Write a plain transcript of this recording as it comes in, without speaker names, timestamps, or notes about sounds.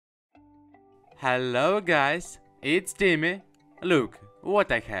Hello guys, it's Timmy. Look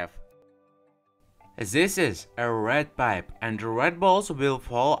what I have. This is a red pipe and red balls will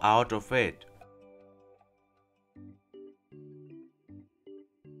fall out of it.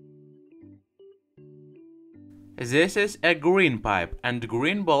 This is a green pipe and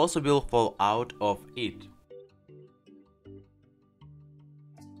green balls will fall out of it.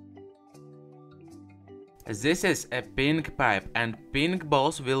 This is a pink pipe and pink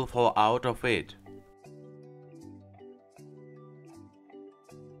balls will fall out of it.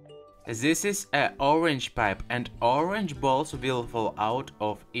 This is a orange pipe and orange balls will fall out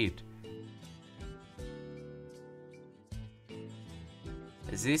of it.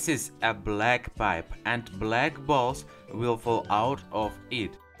 This is a black pipe and black balls will fall out of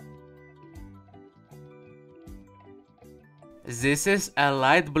it. This is a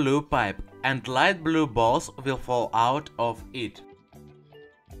light blue pipe and light blue balls will fall out of it.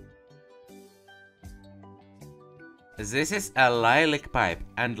 This is a lilac pipe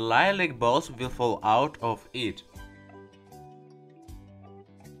and lilac balls will fall out of it.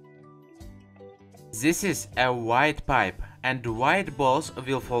 This is a white pipe and white balls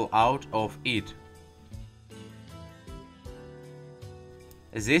will fall out of it.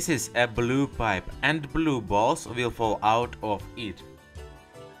 This is a blue pipe and blue balls will fall out of it.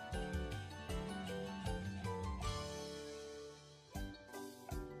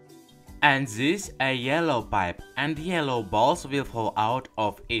 And this a yellow pipe and yellow balls will fall out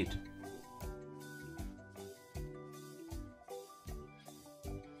of it.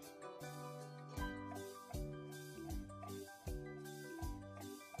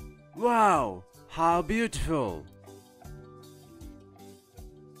 Wow, how beautiful!